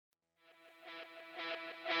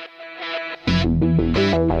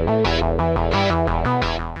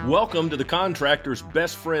Welcome to the Contractor's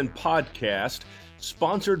Best Friend podcast,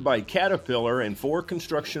 sponsored by Caterpillar and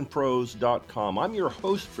ForConstructionPros.com. I'm your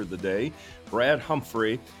host for the day, Brad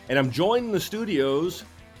Humphrey, and I'm joined in the studios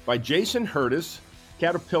by Jason Hurtis,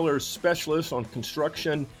 Caterpillar's specialist on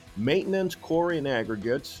construction, maintenance, quarry, and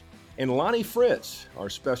aggregates, and Lonnie Fritz, our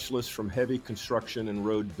specialist from heavy construction and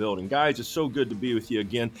road building. Guys, it's so good to be with you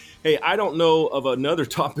again. Hey, I don't know of another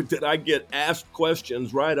topic that I get asked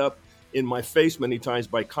questions right up in my face many times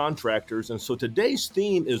by contractors. And so today's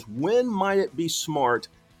theme is, when might it be smart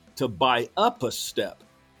to buy up a step?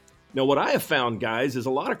 Now, what I have found, guys, is a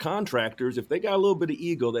lot of contractors, if they got a little bit of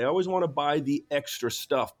ego, they always want to buy the extra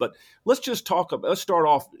stuff. But let's start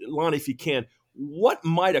off, Lonnie, if you can. What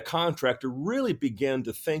might a contractor really begin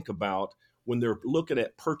to think about when they're looking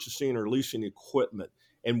at purchasing or leasing equipment?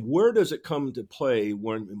 And where does it come to play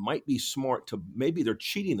when it might be smart to, maybe they're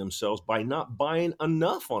cheating themselves by not buying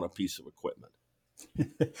enough on a piece of equipment?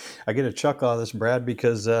 I get a chuckle out of this, Brad,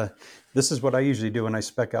 because this is what I usually do when I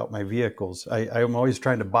spec out my vehicles. I'm always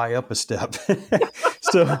trying to buy up a step.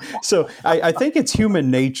 So I think it's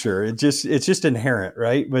human nature. It's just inherent,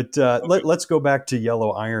 right? But let's go back to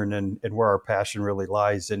yellow iron and where our passion really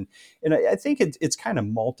lies. And I think it's kind of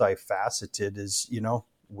multifaceted. Is,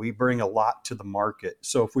 we bring a lot to the market.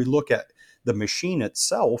 So if we look at the machine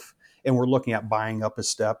itself and we're looking at buying up a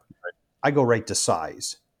step, I go right to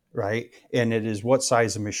size. Right. And it is, what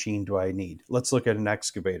size of machine do I need? Let's look at an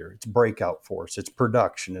excavator. It's breakout force, it's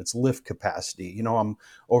production, it's lift capacity. I'm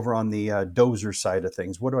over on the dozer side of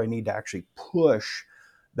things. What do I need to actually push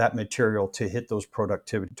that material to hit those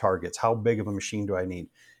productivity targets? How big of a machine do I need?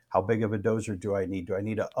 How big of a dozer do I need? Do I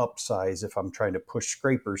need to upsize if I'm trying to push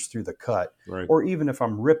scrapers through the cut? Right. Or even if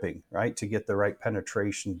I'm ripping, right, to get the right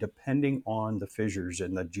penetration, depending on the fissures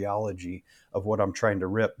and the geology of what I'm trying to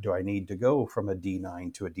rip, do I need to go from a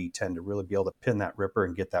D9 to a D10 to really be able to pin that ripper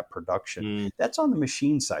and get that production? That's on the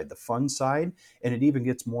machine side, the fun side, and it even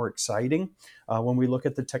gets more exciting when we look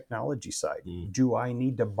at the technology side. Do I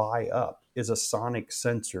need to buy up? Is a sonic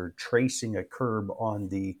sensor tracing a curb on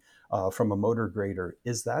the from a motor grader,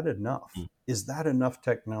 is that enough? Is that enough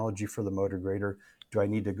technology for the motor grader? Do I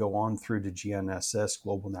need to go on through to GNSS,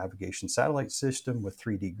 Global Navigation Satellite System, with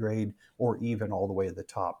 3D grade, or even all the way to the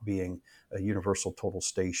top being a universal total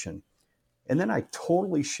station? And then I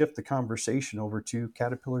totally shift the conversation over to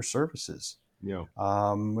Caterpillar services. Yeah.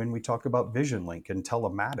 When we talk about VisionLink and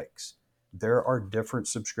telematics, there are different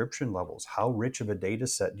subscription levels. How rich of a data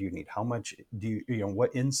set do you need? How much do you,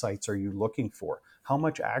 what insights are you looking for? How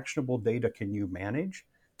much actionable data can you manage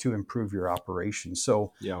to improve your operation?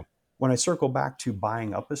 So when I circle back to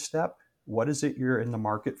buying up a step, what is it you're in the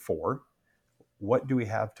market for? What do we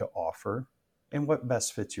have to offer? And what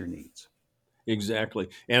best fits your needs? Exactly.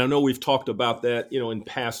 And I know we've talked about that, in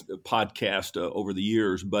past podcasts over the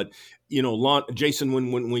years, but, Jason,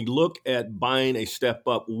 when we look at buying a step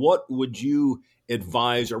up, what would you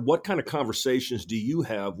advise, or what kind of conversations do you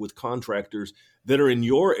have with contractors that are in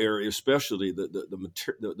your area, especially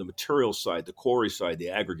the material side, the quarry side, the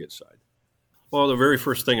aggregate side? Well, the very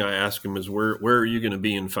first thing I ask them is, where are you going to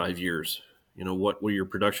be in 5 years? What will your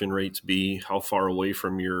production rates be? How far away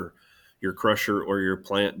from your crusher or your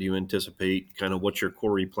plant do you anticipate? Kind of what's your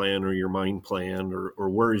quarry plan or your mine plan, or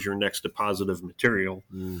where is your next deposit of material?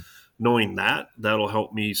 Knowing that'll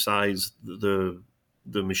help me size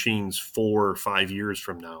the machines 4 or 5 years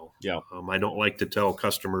from now. I don't like to tell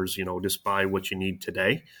customers, just buy what you need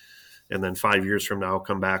today, and then 5 years from now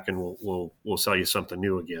come back and we'll sell you something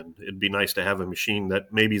new again. It'd be nice to have a machine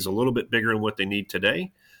that maybe is a little bit bigger than what they need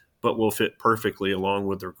today, but will fit perfectly along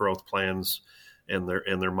with their growth plans and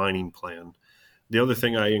their mining plan. The other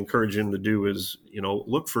thing I encourage them to do is,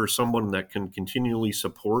 look for someone that can continually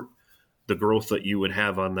support the growth that you would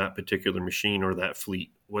have on that particular machine or that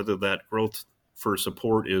fleet, whether that growth for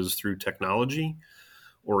support is through technology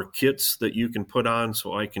or kits that you can put on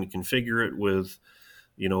so I can configure it with,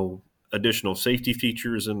 additional safety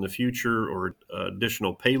features in the future, or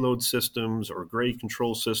additional payload systems or grade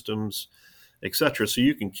control systems, etc. So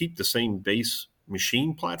you can keep the same base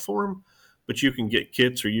machine platform, but you can get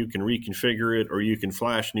kits, or you can reconfigure it, or you can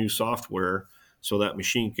flash new software so that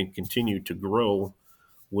machine can continue to grow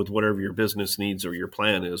with whatever your business needs or your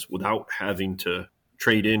plan is, without having to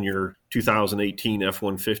trade in your 2018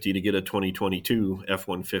 F-150 to get a 2022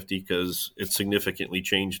 F-150 because it's significantly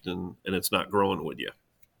changed and it's not growing with you.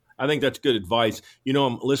 I think that's good advice.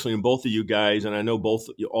 I'm listening to both of you guys, and I know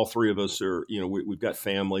all three of us are, we've got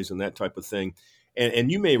families and that type of thing.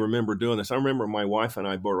 And you may remember doing this. I remember my wife and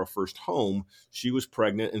I bought our first home. She was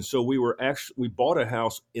pregnant. And so we bought a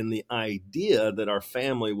house in the idea that our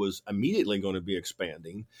family was immediately going to be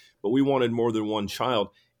expanding, but we wanted more than one child.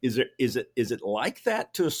 Is it like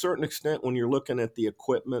that to a certain extent when you're looking at the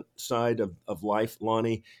equipment side of life,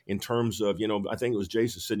 Lonnie, in terms of, I think it was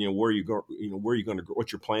Jason said, where you go, where you going to go,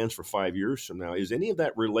 what's your plans for 5 years from now? Is any of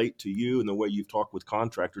that relate to you and the way you've talked with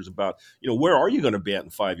contractors about, where are you going to be at in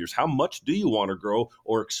 5 years? How much do you want to grow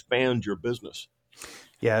or expand your business?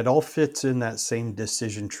 Yeah, it all fits in that same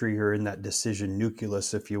decision tree, or in that decision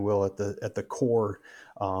nucleus, if you will, at the core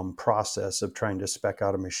process of trying to spec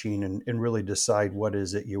out a machine and really decide what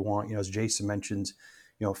is it you want. As Jason mentions,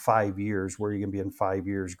 5 years, where are you going to be in 5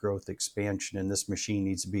 years, growth, expansion, and this machine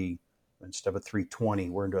needs to be, instead of a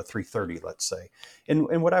 320, we're into a 330, let's say.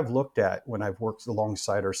 And what I've looked at when I've worked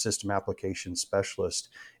alongside our system application specialist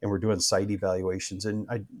and we're doing site evaluations, and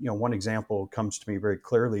one example comes to me very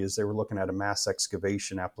clearly is they were looking at a mass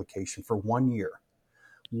excavation application for 1 year,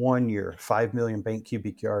 5 million bank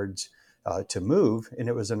cubic yards to move, and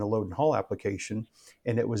it was in a load and haul application.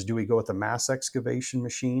 And it was, do we go with a mass excavation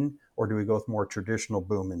machine or do we go with more traditional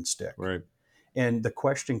boom and stick? Right. And the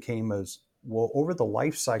question came as, well, over the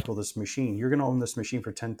life cycle of this machine, you're going to own this machine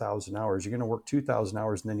for 10,000 hours. You're going to work 2,000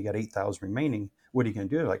 hours, and then you got 8,000 remaining. What are you going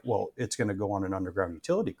to do? Like, well, it's going to go on an underground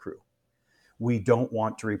utility crew. We don't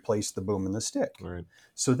want to replace the boom and the stick. Right.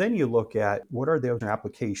 So then you look at what are the other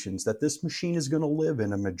applications that this machine is going to live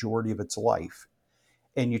in a majority of its life,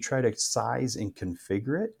 and you try to size and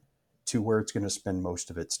configure it to where it's going to spend most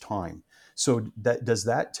of its time. So does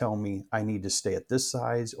that tell me I need to stay at this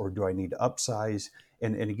size, or do I need to upsize?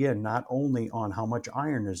 And again, not only on how much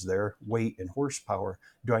iron is there, weight and horsepower,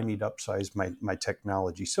 do I need to upsize my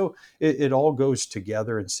technology? So it all goes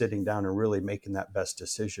together, and sitting down and really making that best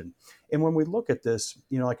decision. And when we look at this,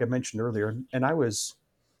 like I mentioned earlier, and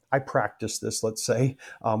I practiced this, let's say,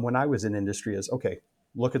 when I was in industry, is, okay,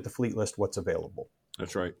 look at the fleet list, what's available.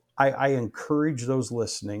 That's right. I encourage those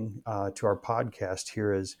listening to our podcast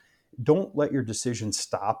here is, don't let your decision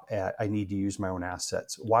stop at, I need to use my own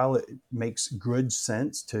assets. While it makes good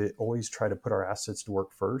sense to always try to put our assets to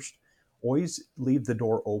work first, always leave the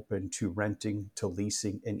door open to renting, to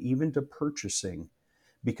leasing, and even to purchasing,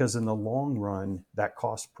 because in the long run, that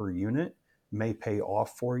cost per unit may pay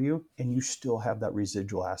off for you, and you still have that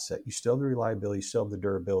residual asset. You still have the reliability, you still have the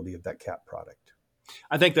durability of that CAT product.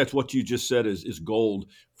 I think that's what you just said is gold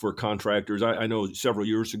for contractors. I know several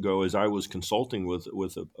years ago, as I was consulting with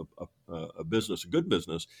a business, a good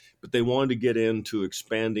business, but they wanted to get into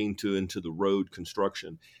expanding into the road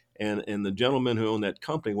construction. And the gentleman who owned that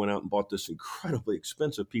company went out and bought this incredibly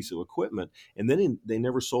expensive piece of equipment, and then they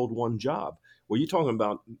never sold one job. Well, you're talking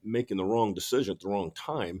about making the wrong decision at the wrong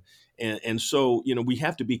time. And so, we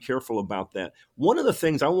have to be careful about that. One of the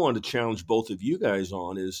things I wanted to challenge both of you guys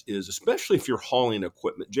on is especially if you're hauling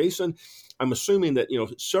equipment. Jason, I'm assuming that,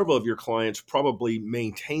 several of your clients probably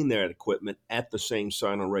maintain that equipment at the same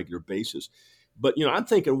site on a regular basis. But, I'm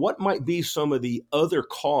thinking, what might be some of the other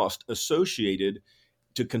costs associated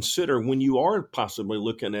to consider when you are possibly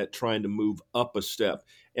looking at trying to move up a step?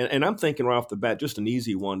 And I'm thinking right off the bat, just an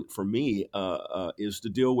easy one for me is to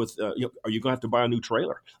deal with, are you going to have to buy a new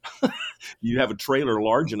trailer? You have a trailer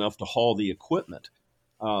large enough to haul the equipment.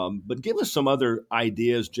 But give us some other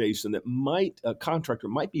ideas, Jason, that a contractor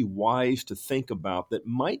might be wise to think about, that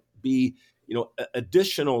might be,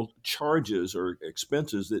 additional charges or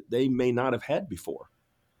expenses that they may not have had before.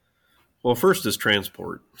 Well, first is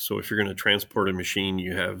transport. So if you're going to transport a machine,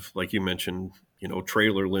 you have, like you mentioned,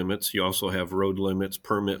 trailer limits. You also have road limits,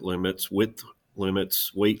 permit limits, width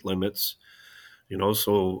limits, weight limits.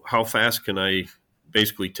 So how fast can I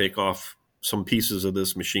basically take off some pieces of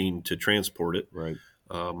this machine to transport it? Right.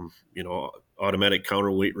 Automatic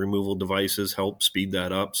counterweight removal devices help speed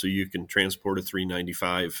that up, so you can transport a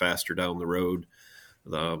 395 faster down the road.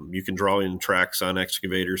 You can draw in tracks on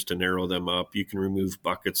excavators to narrow them up. You can remove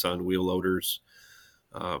buckets on wheel loaders.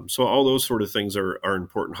 So all those sort of things are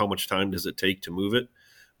important. How much time does it take to move it?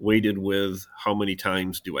 Weighted with how many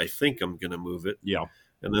times do I think I'm going to move it? Yeah.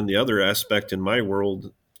 And then the other aspect in my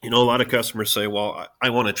world, a lot of customers say, well, I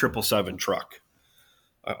want a 777 truck.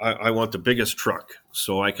 I want the biggest truck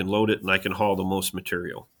so I can load it and I can haul the most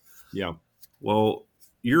material. Yeah. Well,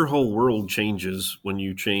 your whole world changes when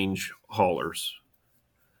you change haulers.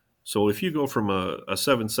 So if you go from a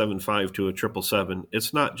 775 to a 777,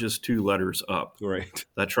 it's not just 2 letters up. Right.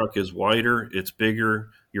 That truck is wider, it's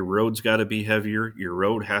bigger, your road's got to be heavier, your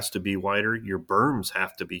road has to be wider, your berms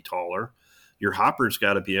have to be taller, your hopper's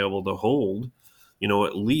got to be able to hold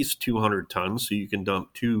at least 200 tons, so you can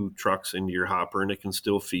dump 2 trucks into your hopper and it can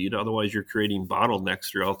still feed. Otherwise, you're creating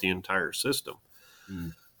bottlenecks throughout the entire system.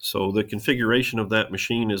 So the configuration of that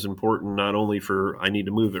machine is important, not only for I need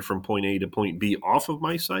to move it from point A to point B off of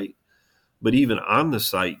my site, but even on the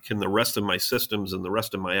site, can the rest of my systems and the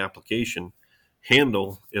rest of my application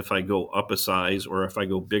handle if I go up a size or if I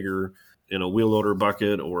go bigger in a wheel loader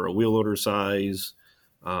bucket or a wheel loader size?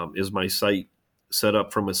 Is my site set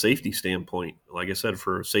up from a safety standpoint, like I said,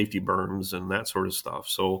 for safety berms and that sort of stuff?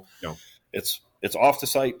 So it's off the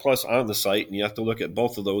site plus on the site, and you have to look at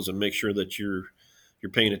both of those and make sure that you're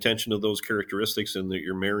paying attention to those characteristics and that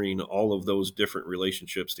you're marrying all of those different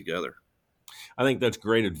relationships together. I think that's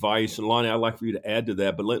great advice. And Lonnie, I'd like for you to add to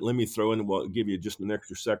that, but let me throw in, well, give you just an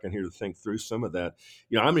extra second here to think through some of that.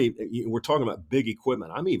 We're talking about big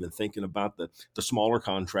equipment. I'm even thinking about the smaller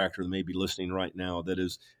contractor that may be listening right now that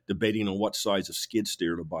is debating on what size of skid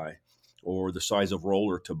steer to buy or the size of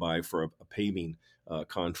roller to buy for a paving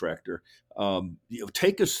contractor.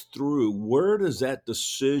 Take us through, where does that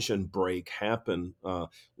decision break happen,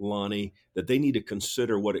 Lonnie, that they need to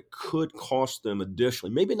consider what it could cost them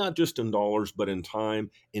additionally, maybe not just in dollars, but in time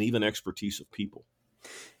and even expertise of people?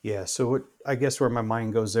 Yeah. So I guess where my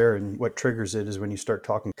mind goes there and what triggers it is when you start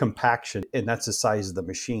talking compaction, and that's the size of the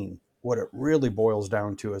machine. What it really boils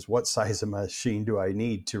down to is what size of machine do I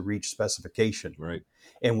need to reach specification? Right.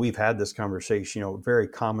 And we've had this conversation, very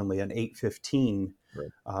commonly an 815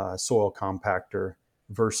 soil compactor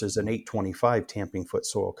versus an 825 tamping foot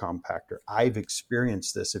soil compactor. I've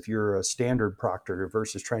experienced this. If you're a standard Proctor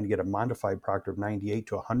versus trying to get a modified Proctor of 98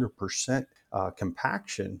 to 100%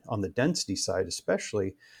 compaction on the density side,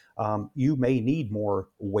 especially, you may need more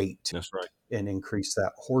weight. That's right. And increase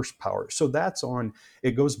that horsepower. So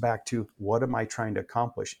it goes back to, what am I trying to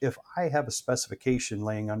accomplish? If I have a specification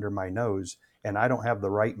laying under my nose and I don't have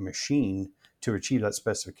the right machine to achieve that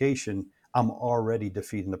specification, I'm already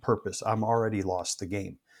defeating the purpose. I'm already lost the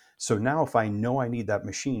game. So now if I know I need that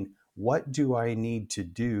machine, what do I need to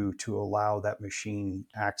do to allow that machine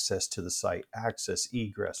access to the site, access,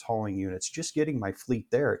 egress, hauling units, just getting my fleet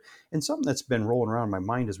there? And something that's been rolling around in my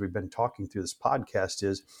mind as we've been talking through this podcast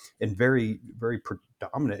is, and very, very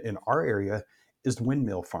predominant in our area, is the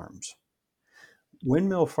windmill farms.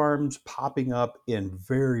 Windmill farms popping up in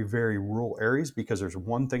very, very rural areas because there's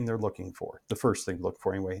one thing they're looking for, the first thing to look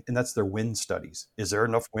for anyway, and that's their wind studies. Is there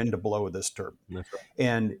enough wind to blow this turbine? That's right.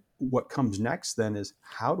 And what comes next then is,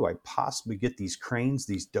 how do I possibly get these cranes,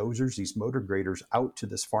 these dozers, these motor graders out to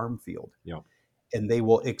this farm field? Yeah. And they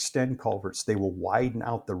will extend culverts. They will widen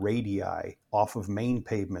out the radii off of main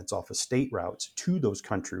pavements, off of state routes to those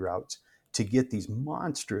country routes, to get these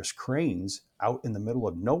monstrous cranes out in the middle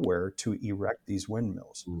of nowhere to erect these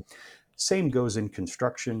windmills. Same goes in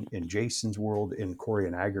construction, in Jason's world, in quarry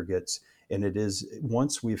and aggregates. And it is,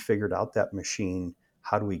 once we've figured out that machine,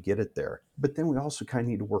 how do we get it there? But then we also kind of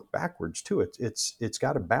need to work backwards too. It's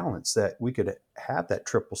got a balance that we could have that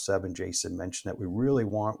 777 Jason mentioned that we really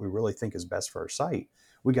want, we really think is best for our site.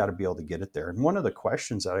 We got to be able to get it there. And one of the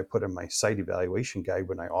questions that I put in my site evaluation guide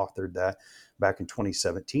when I authored that back in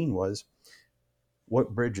 2017 was,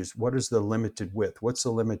 what bridges, what is the limited width? What's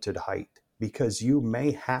the limited height? Because you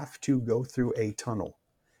may have to go through a tunnel,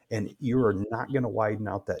 and you are not going to widen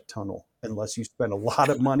out that tunnel unless you spend a lot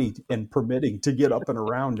of money in permitting to get up and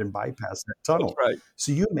around and bypass that tunnel. That's right.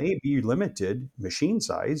 So you may be limited machine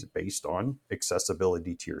size based on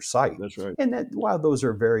accessibility to your site. That's right. And that, while those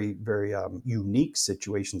are very, very unique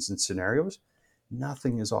situations and scenarios,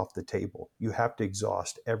 nothing is off the table. You have to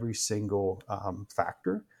exhaust every single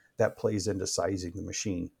factor that plays into sizing the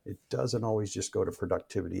machine. It doesn't always just go to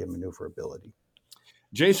productivity and maneuverability.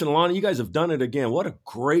 Jason, Lonnie, you guys have done it again. What a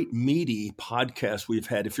great, meaty podcast we've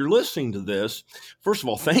had. If you're listening to this, first of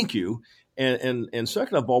all, thank you. And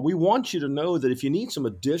second of all, we want you to know that if you need some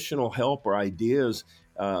additional help or ideas,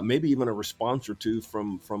 maybe even a response or two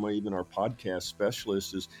from even our podcast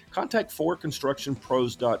specialists, is contact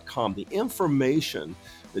forconstructionpros.com. The information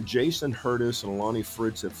that Jason Hurtis and Lonnie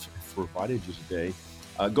Fritz have provided you today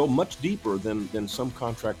go much deeper than some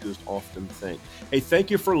contractors often think. Hey,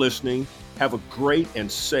 thank you for listening. Have a great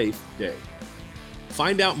and safe day.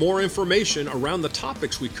 Find out more information around the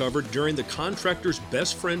topics we covered during the Contractor's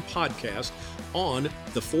Best Friend podcast on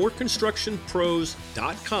the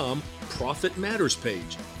forconstructionpros.com Profit Matters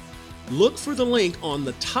page. Look for the link on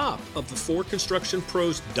the top of the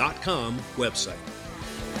forconstructionpros.com website.